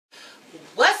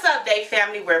day,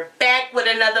 family. We're back with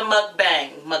another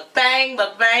mukbang. Mukbang,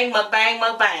 mukbang, mukbang,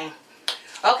 mukbang.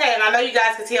 Okay, and I know you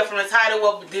guys can tell from the title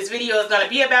what this video is going to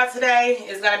be about today.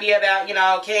 It's going to be about, you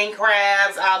know, king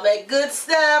crabs, all that good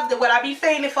stuff, that what I be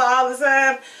feeding for all the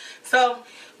time. So,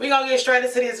 we're going to get straight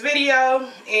into this video.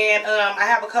 And I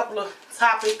have a couple of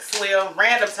topics, well,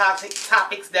 random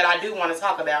topics that I do want to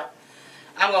talk about.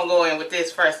 I'm going to go in with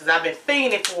this first because I've been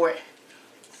fiending for it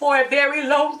for a very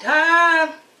long time.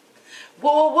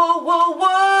 Whoa, whoa, whoa,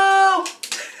 whoa.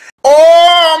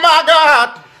 Oh my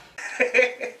God.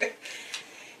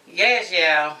 Yes,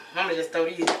 y'all. I'm going to just throw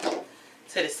these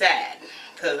to the side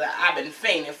because I've been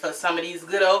fiending for some of these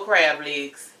good old crab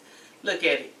legs. Look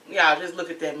at it. Y'all, just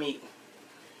look at that meat.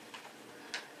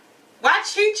 Why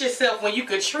cheat yourself when you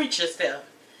could treat yourself?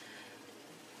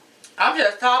 I'm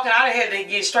just talking. I had to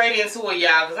get straight into it,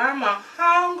 y'all, because I'm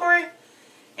hungry.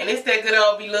 And it's that good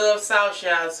old beloved sauce,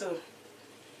 y'all, too.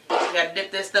 You got to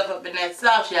dip that stuff up in that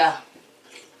sauce, y'all.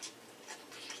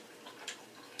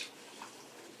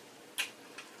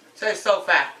 Tastes so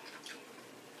fat.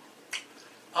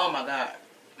 Oh, my God.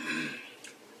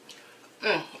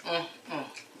 I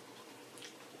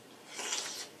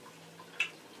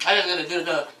just got to get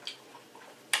it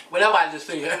whatever I just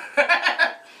said.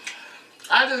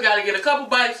 I just got to get a couple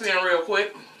bites in real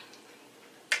quick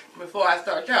before I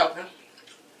start talking.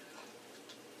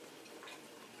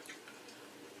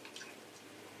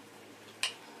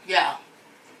 Yeah.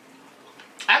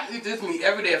 I can eat this meat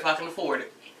every day if I can afford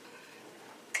it.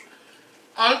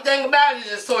 Only thing about it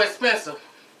is it's so expensive.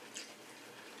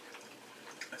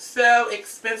 So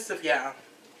expensive, y'all.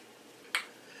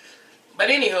 But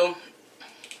anywho,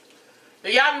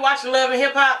 do y'all be watching Love and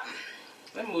Hip Hop?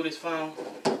 Let me move this phone.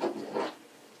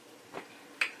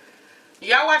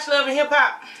 Y'all watch Love and Hip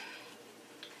Hop?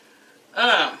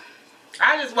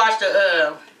 I just watched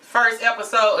the first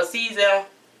episode of season.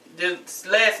 This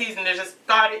last season that just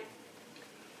started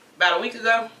about a week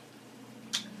ago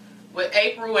with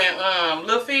April and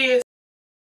Lil Fizz.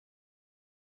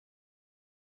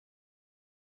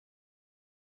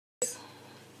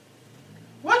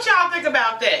 What y'all think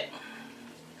about that?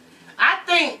 I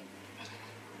think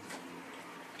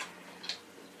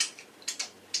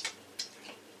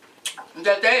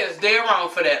that they is dead wrong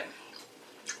for that.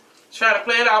 Trying to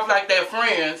play it off like they're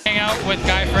friends. Hang out with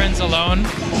guy friends alone?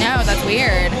 No, that's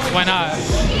weird. Why not?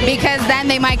 Because then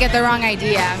they might get the wrong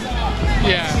idea.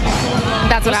 Yeah.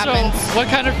 That's what happens. What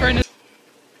kind of friend is...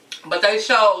 But they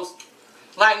shows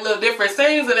like little different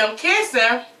scenes of them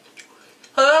kissing,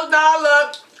 hugged all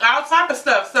up, all type of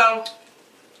stuff. So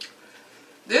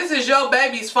this is your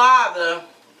baby's father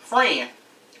friend.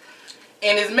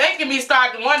 And it's making me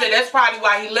start to wonder that's probably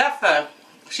why he left her.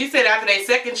 She said after their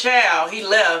second child, he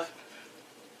left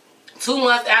 2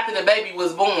 months after the baby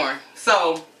was born.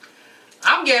 So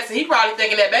I'm guessing he probably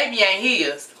thinking that baby ain't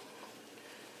his.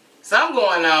 Something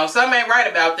going on. Something ain't right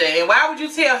about that. And why would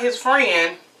you tell his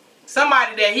friend,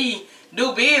 somebody that he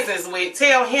do business with,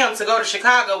 tell him to go to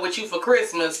Chicago with you for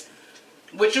Christmas,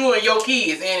 with you and your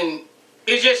kids, and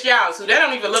it's just y'all, so that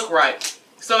don't even look right.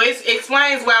 So it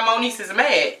explains why Moniece is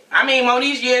mad. I mean,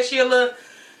 Moniece, yeah, she a little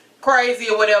crazy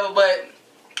or whatever, but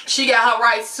she got her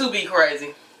rights to be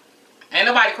crazy. Ain't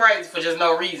nobody crazy for just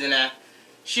no reason now.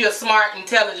 She a smart,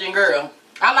 intelligent girl.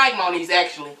 I like Moniece,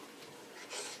 actually.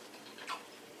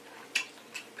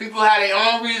 People have their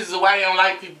own reasons why they don't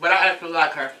like people, but I actually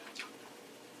like her.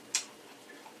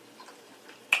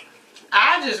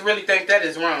 I just really think that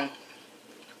is wrong.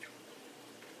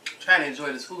 I'm trying to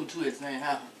enjoy this food too at the same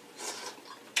time.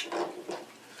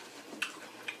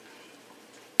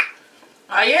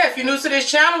 Yeah, if you're new to this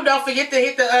channel, don't forget to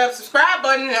hit the subscribe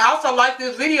button and also like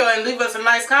this video and leave us a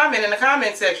nice comment in the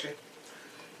comment section.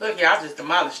 Look here, I just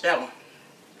demolished that one.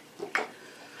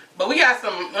 But we got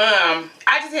some,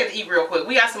 I just had to eat real quick.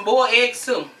 We got some boiled eggs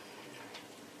too.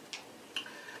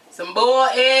 Some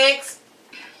boiled eggs.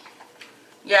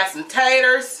 We got some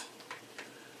taters.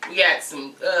 We got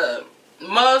some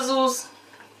mussels.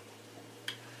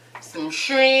 Some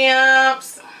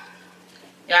shrimps.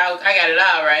 Y'all, I got it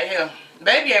all right here.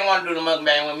 Baby ain't want to do the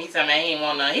mukbang with me. He told me he ain't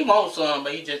want none. He wants some,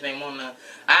 but he just ain't want none.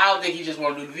 I don't think he just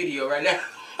want to do the video right now.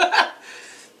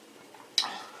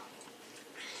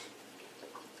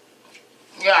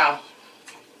 Yeah.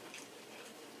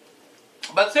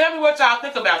 But tell me what y'all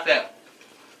think about that.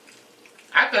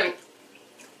 I think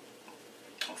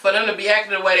for them to be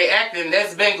acting the way they acting,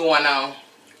 that's been going on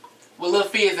with Lil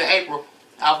Fizz and April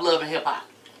off Love and Hip Hop.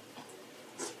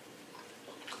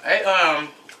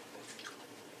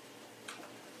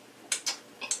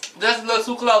 That's a little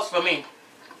too close for me.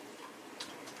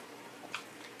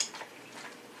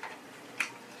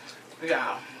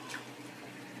 Yeah.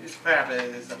 This crab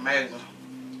is amazing.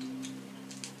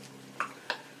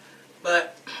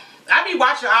 But I be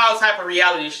watching all type of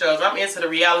reality shows. I'm into the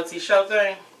reality show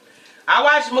thing. I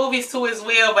watch movies too as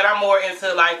well, but I'm more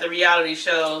into like the reality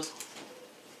shows.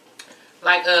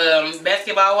 Like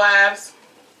Basketball Wives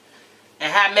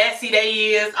and how messy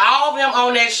they is. All of them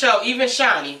on that show, even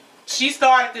Shani. She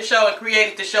started the show and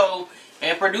created the show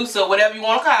and producer, whatever you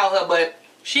want to call her, but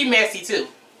she messy too.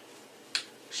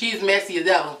 She's messy as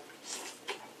ever.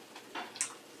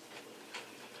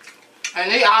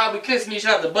 And they all be kissing each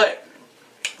other, but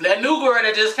that new girl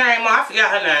that just came on, I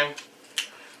forgot her name.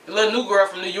 The little new girl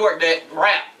from New York that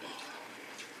rap.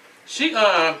 She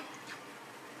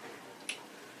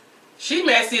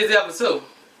messy as ever too.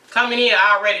 Coming in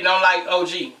already don't like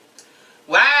OG.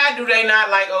 Why do they not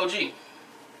like OG?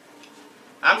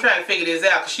 I'm trying to figure this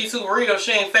out because she's too real.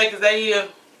 She ain't fake as they is.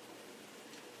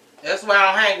 That's why I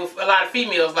don't hang with a lot of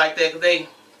females like that, because they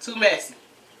too messy.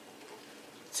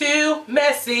 Too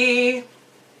messy.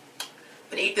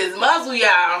 But eat this mussel,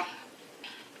 y'all.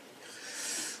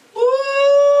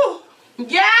 Woo!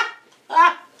 Yeah!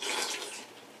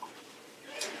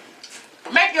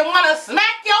 Make you wanna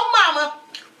smack your mama.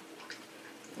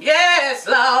 Yes,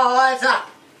 Lord.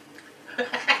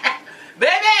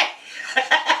 Baby!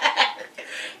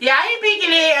 Yeah, he peeking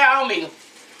in here on me.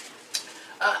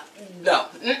 No.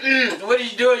 What are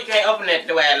you doing? You can't open that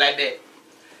door like that.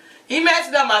 He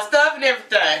messing up my stuff and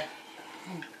everything.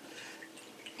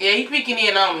 Yeah, he peeking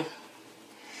in on me.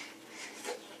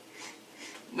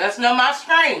 Messing up my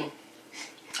screen.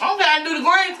 I'm trying to do the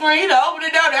green screen. He open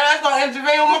the door. That's going to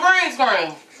interfere with my green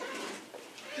screen.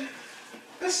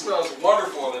 This smells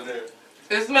wonderful in there.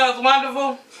 It smells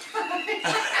wonderful.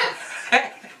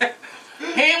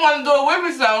 He didn't want to do it with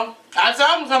me, so I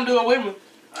told him to come do it with me.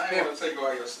 I ain't want to take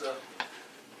all your stuff.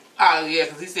 Oh, yeah,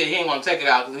 because he said he ain't going to take it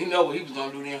out because he know what he was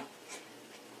going to do then.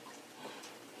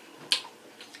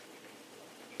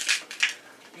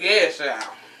 Yes,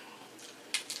 y'all.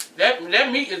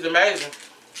 That meat is amazing.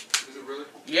 Is it really?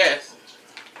 Yes.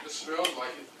 It smells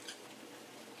like it.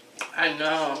 I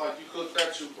know. It smells like you cooked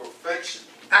that to perfection.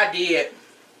 I did.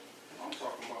 I'm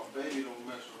talking about baby don't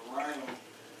mess around.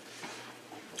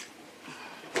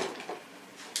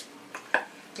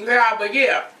 Yeah, but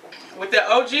yeah, with the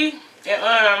OG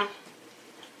and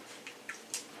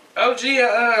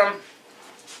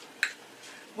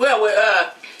well, with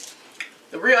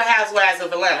the Real Housewives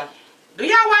of Atlanta. Do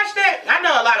y'all watch that? I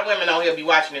know a lot of women on here be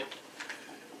watching it.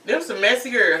 Them some messy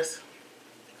girls.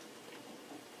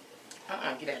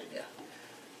 Get out of there.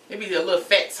 They be a little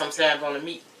fat sometimes on the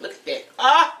meat. Look at that.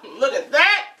 Ah, look at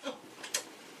that.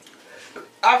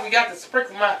 I forgot to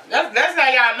sprinkle my. That's how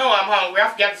y'all know I'm hungry. I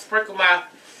forgot to sprinkle my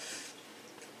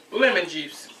lemon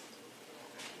juice.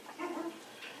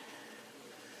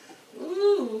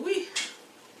 Ooh wee.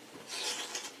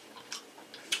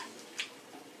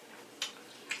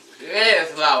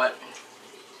 Yes, Lord.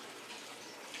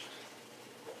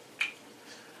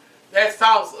 That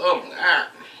sauce, oh my God.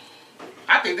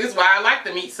 I think this is why I like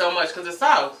the meat so much, because the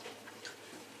sauce.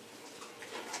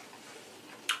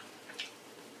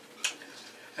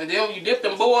 And then when you dip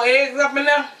them boiled eggs up in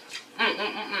there.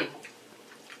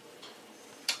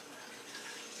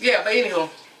 Yeah, but anyhow,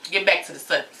 get back to the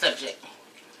subject.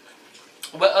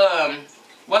 But,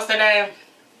 what's the name?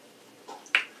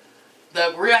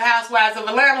 The Real Housewives of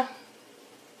Atlanta.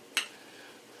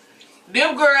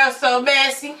 Them girls so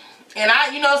messy. And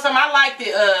I like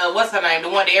the, what's her name? The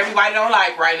one that everybody don't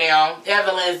like right now.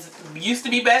 Evelyn's used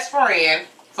to be best friend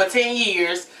for 10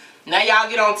 years. Now y'all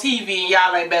get on TV and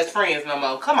y'all ain't best friends no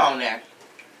more. Come on now.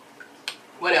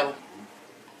 Whatever.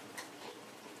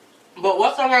 But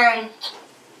what's her name?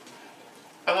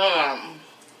 I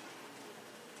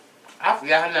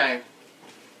forgot her name.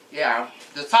 Yeah.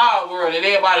 The tall girl that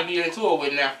everybody be into it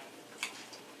with now.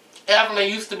 Evelyn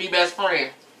used to be best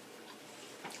friend.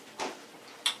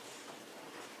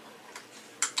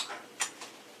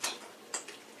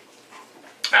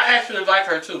 I actually like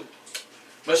her too.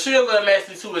 But she a little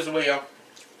messy too as well.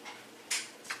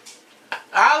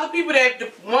 All the people that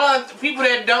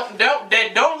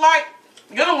don't like,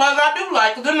 you're the ones I do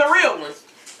like, 'cause they're the real ones.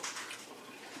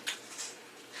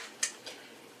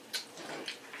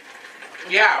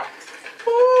 Yeah.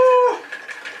 Woo.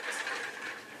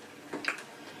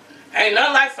 Ain't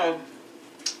nothing like some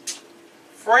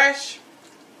fresh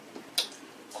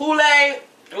Kool-Aid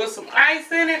with some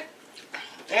ice in it.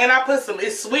 And I put some,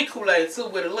 it's sweet Kool-Aid too,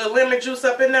 with a little lemon juice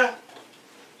up in there.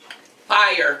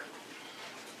 Fire.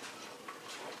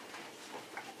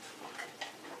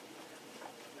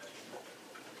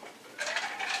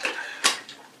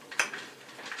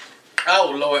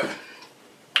 Oh Lord.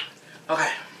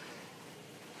 Okay.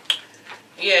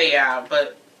 Yeah,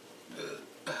 but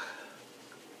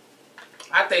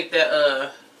I think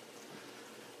that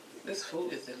this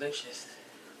food is delicious.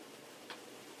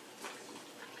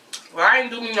 Well, I ain't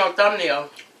doing no thumbnail.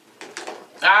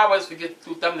 I always forget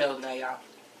to do thumbnails now, y'all.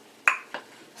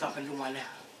 So I'm gonna do one now.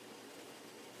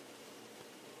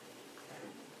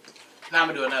 Now I'm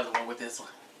gonna do another one with this one.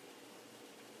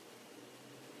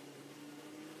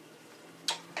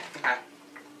 Okay.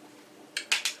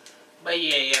 But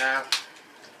yeah, y'all.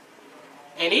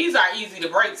 And these are easy to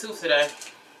break too today.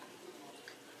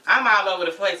 I'm all over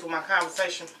the place with my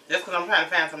conversation. Just because I'm trying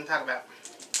to find something to talk about.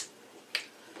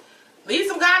 Leave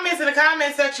some comments in the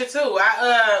comment section too.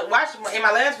 I watched in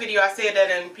my last video. I said that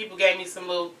and people gave me some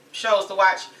little shows to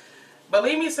watch. But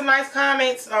leave me some nice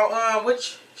comments on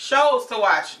which shows to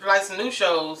watch. Like some new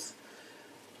shows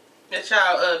that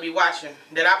y'all be watching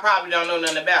that I probably don't know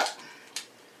nothing about.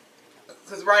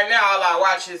 Because right now all I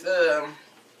watch is I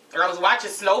was watching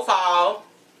Snowfall.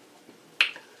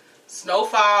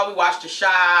 We watched The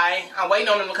Shy. I'm waiting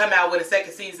on them to come out with a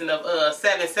second season of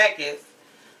 7 Seconds.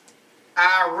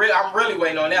 I'm really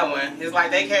waiting on that one. It's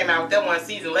like they came out with that one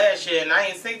season last year and I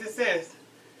ain't seen it since.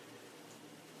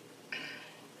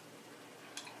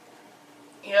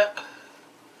 Yep.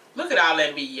 Look at all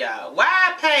that meat, y'all.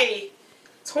 Why pay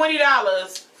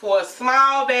 $20 for a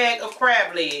small bag of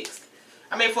crab legs?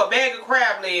 I mean, for a bag of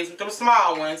crab legs with them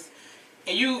small ones.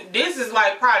 And this is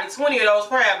like probably 20 of those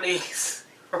crab legs.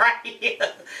 Right here.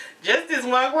 Just this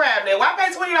one crab leg. Why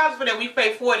pay $20 for that? We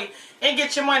pay $40 and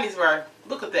get your money's worth.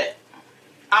 Look at that.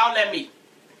 All that meat.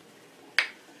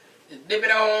 Just dip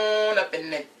it on up in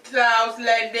that sauce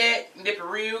like that. Dip it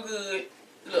real good.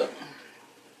 Look.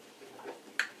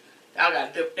 Y'all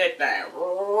gotta dip that thing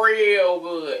real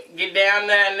good. Get down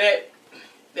there in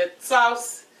that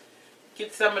sauce.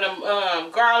 Get some of them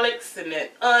garlics and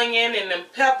that onion and them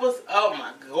peppers. Oh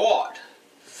my God.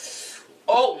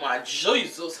 Oh my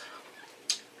Jesus.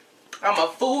 I'm a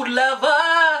food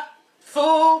lover.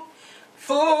 Food.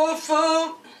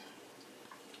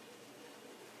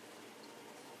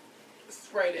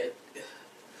 Spray that.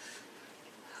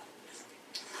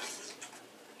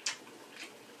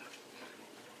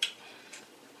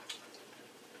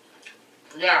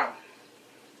 Yeah.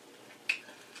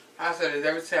 I said this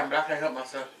every time, but I can't help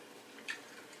myself.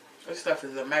 This stuff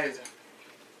is amazing.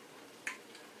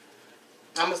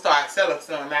 I'm gonna start selling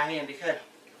some out here in Decatur.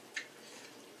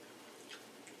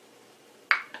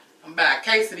 I'm buying a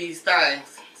case of these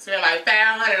things. Spend like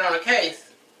 $500 on a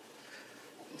case.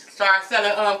 Start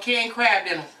selling canned crab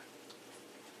dinners.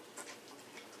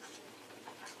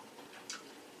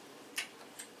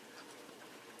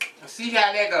 Let's see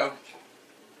how that goes.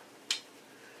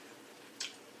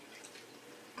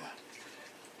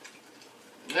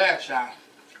 Yeah, child.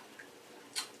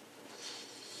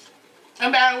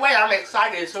 And by the way, I'm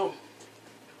excited too.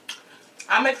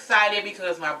 I'm excited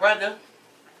because my brother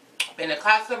been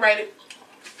incarcerated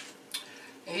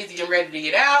and he's getting ready to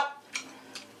get out.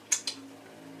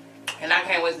 And I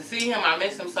can't wait to see him. I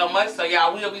miss him so much. So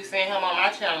y'all will be seeing him on my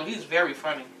channel. He's very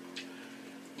funny.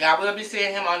 Y'all will be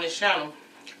seeing him on this channel.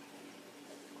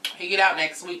 He get out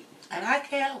next week. And I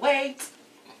can't wait.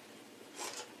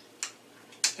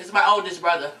 It's my oldest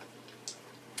brother.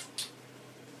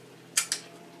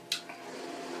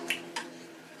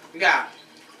 Yeah.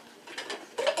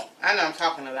 I know I'm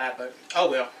talking a lot, but oh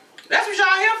well. That's what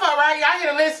y'all here for, right? Y'all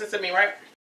here to listen to me, right?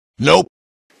 Nope.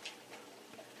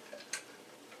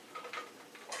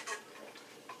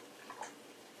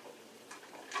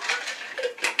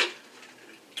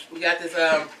 We got this,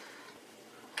 oh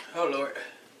Lord.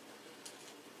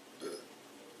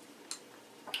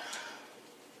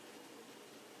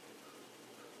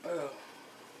 Oh.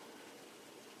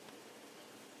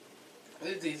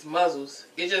 Look at these mussels.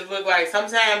 It just look like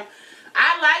sometimes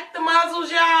I like the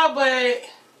mussels, y'all, but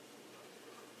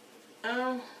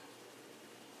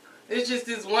it's just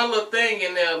this one little thing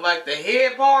in there, like the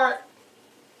head part,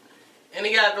 and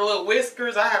it got the little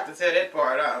whiskers. I have to tear that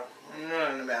part off. I don't know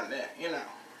nothing about that, you know.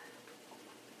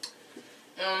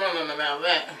 I don't know nothing about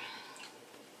that.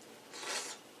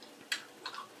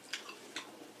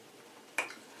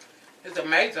 It's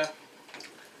amazing.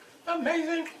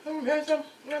 Amazing, amazing,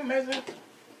 amazing.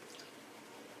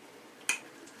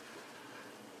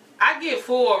 I get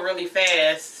full really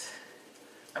fast.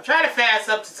 I'm trying to fast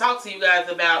up to talk to you guys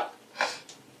about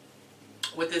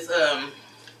with this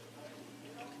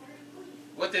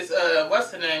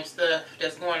what's the name stuff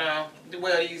that's going on.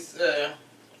 Well, these did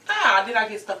I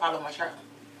get stuff all over my shirt?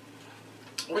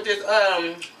 With this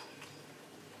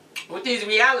with these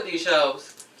reality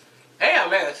shows. Damn,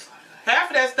 man, half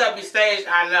of that stuff be staged,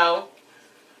 I know,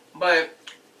 but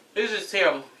it's just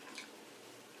terrible.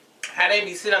 How they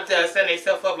be sitting up there setting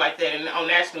themselves up like that on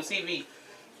national TV.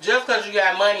 Just because you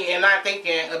got money and not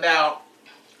thinking about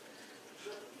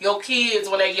your kids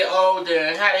when they get older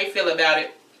and how they feel about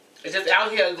it. It's just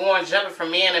out here going, jumping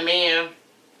from man to man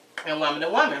and woman to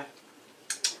woman.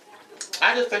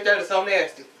 I just think that is so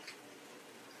nasty.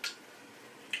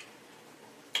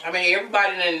 I mean,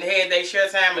 everybody done had their share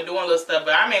time of doing little stuff,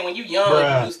 but I mean, when you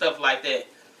young, you do stuff like that.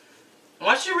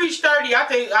 Once you reach 30, I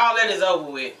think all that is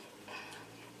over with.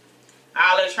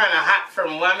 All that trying to hop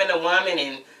from woman to woman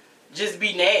and just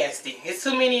be nasty. It's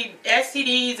too many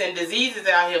STDs and diseases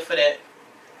out here for that.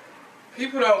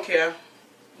 People don't care.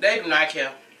 They do not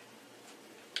care.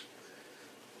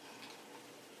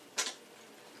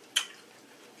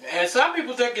 And some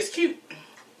people think it's cute.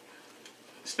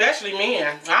 Especially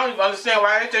men. I don't even understand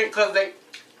why they think because they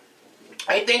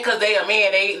think because they a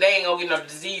man they ain't gonna get no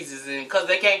diseases, and because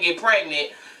they can't get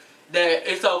pregnant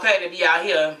that it's okay to be out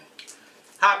here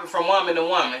hopping from woman to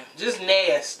woman. Just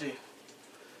nasty.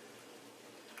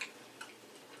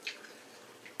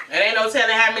 And ain't no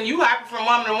telling how many you hopping from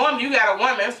woman to woman. You got a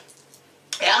woman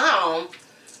at home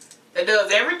that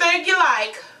does everything you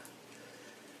like.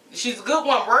 She's a good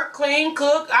one. Work, clean,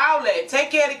 cook, all that.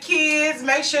 Take care of the kids.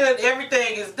 Make sure that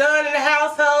everything is done in the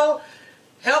household.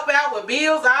 Help out with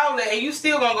bills, all that. And you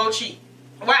still gonna go cheat.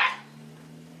 Why?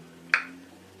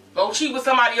 Go cheat with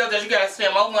somebody else that you gotta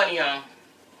spend more money on.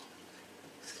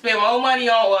 Spend more money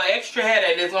on or extra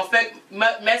headache that's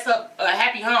gonna mess up a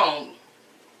happy home.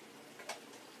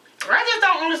 I just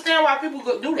don't understand why people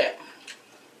could do that.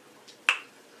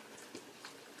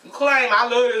 You claim, I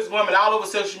love this woman all over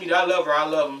social media. I love her, I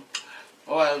love him.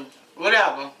 Or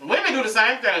whatever. Women do the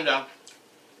same thing though.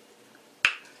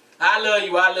 I love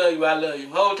you, I love you, I love you.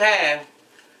 Whole time.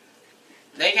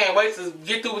 They can't wait to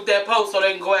get through with that post so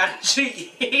they can go out and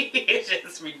cheat. It's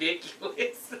just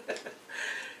ridiculous.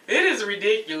 It is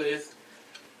ridiculous.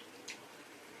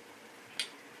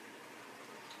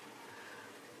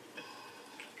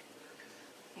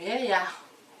 Yeah.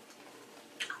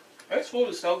 This food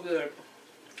is so good.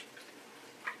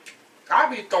 I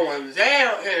be throwing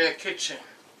down in the kitchen.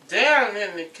 Down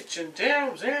in the kitchen.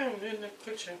 Down in the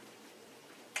kitchen.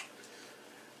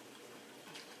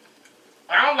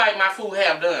 I don't like my food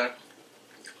half done.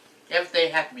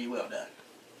 Everything has to be well done.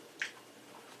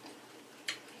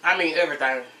 I mean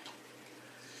everything.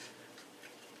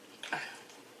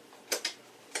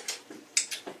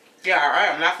 Yeah,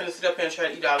 alright, I'm not finna sit up here and try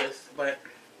to eat all this, but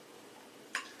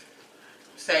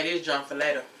say this junk for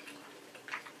later.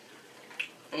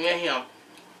 And then him.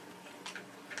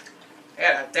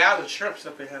 Got 1,000 shrimps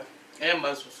up in here. And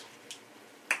mussels.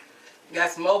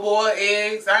 Got some more boiled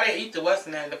eggs. I didn't eat the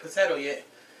western and the potato yet.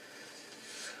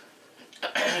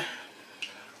 I'm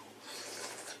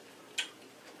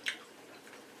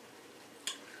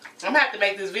gonna have to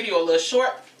make this video a little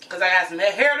short because I got some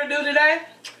hair to do today.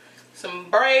 Some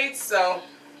braids, so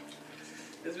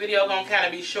this video gonna kind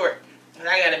of be short. And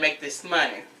I gotta make this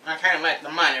money. I kind of like the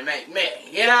money make me.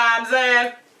 You know what I'm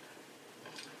saying?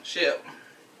 Shit.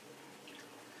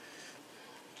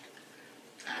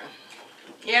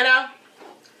 You know?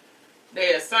 Day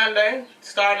is Sunday.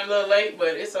 Starting a little late, but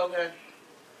it's okay.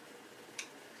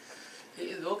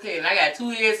 It's okay. And I got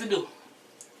 2 years to do.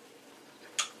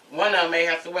 One of them may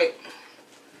have to wait.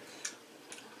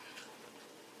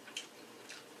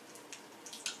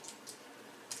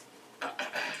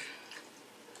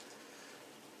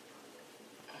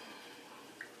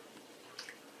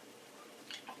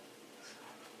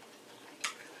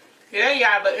 Yeah,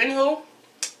 y'all, but anywho,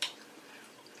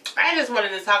 I just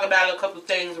wanted to talk about a couple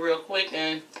things real quick,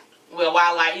 and well,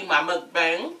 while I eat my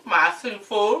mukbang, my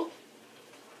seafood,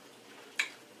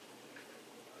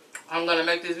 I'm gonna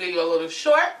make this video a little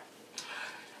short.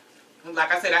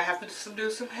 Like I said, I have to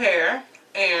do some hair,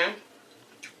 and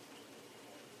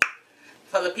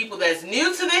for the people that's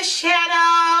new to this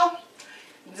channel,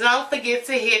 don't forget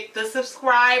to hit the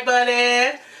subscribe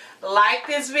button. Like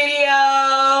this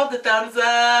video, the thumbs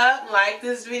up, like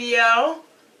this video.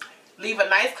 Leave a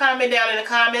nice comment down in the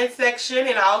comment section,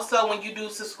 and also when you do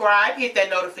subscribe, hit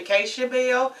that notification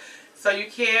bell so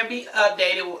you can be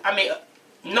updated,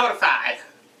 notified.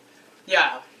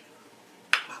 Yeah,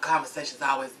 my conversations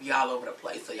always be all over the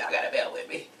place, so y'all gotta bear with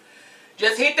me.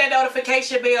 Just hit that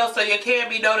notification bell so you can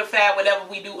be notified whenever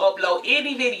we do upload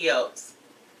any videos.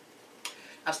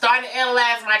 I'm starting to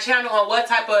analyze my channel on what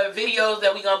type of videos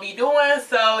that we're going to be doing,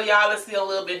 so y'all will see a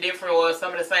little bit different, or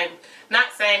some of the same,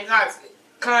 not same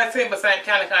content, but same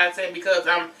kind of content, because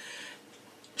I'm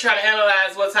trying to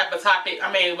analyze what type of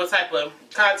what type of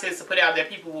content to put out that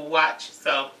people will watch.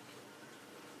 So,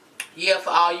 yeah,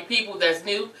 for all you people that's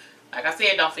new, Like I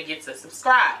said, don't forget to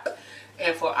subscribe.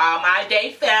 And for all my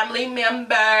day family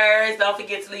members, don't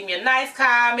forget to leave me a nice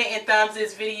comment and thumbs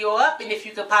this video up. And if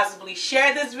you could possibly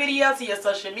share this video to your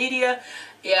social media,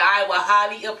 yeah, I will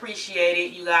highly appreciate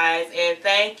it, you guys. And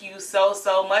thank you so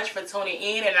much for tuning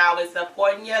in and always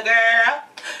supporting your girl.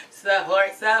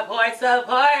 Support, support,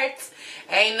 support.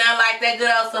 Ain't nothing like that good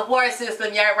old support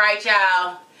system yet, right,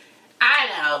 y'all? I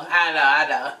know.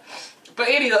 But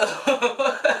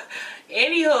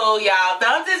anywho, y'all,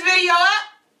 thumbs this video up.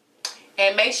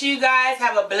 And make sure you guys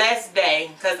have a blessed day.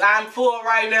 Because I'm full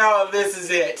right now and this is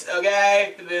it.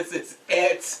 Okay? This is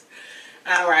it.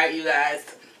 Alright, you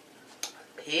guys.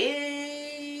 Peace.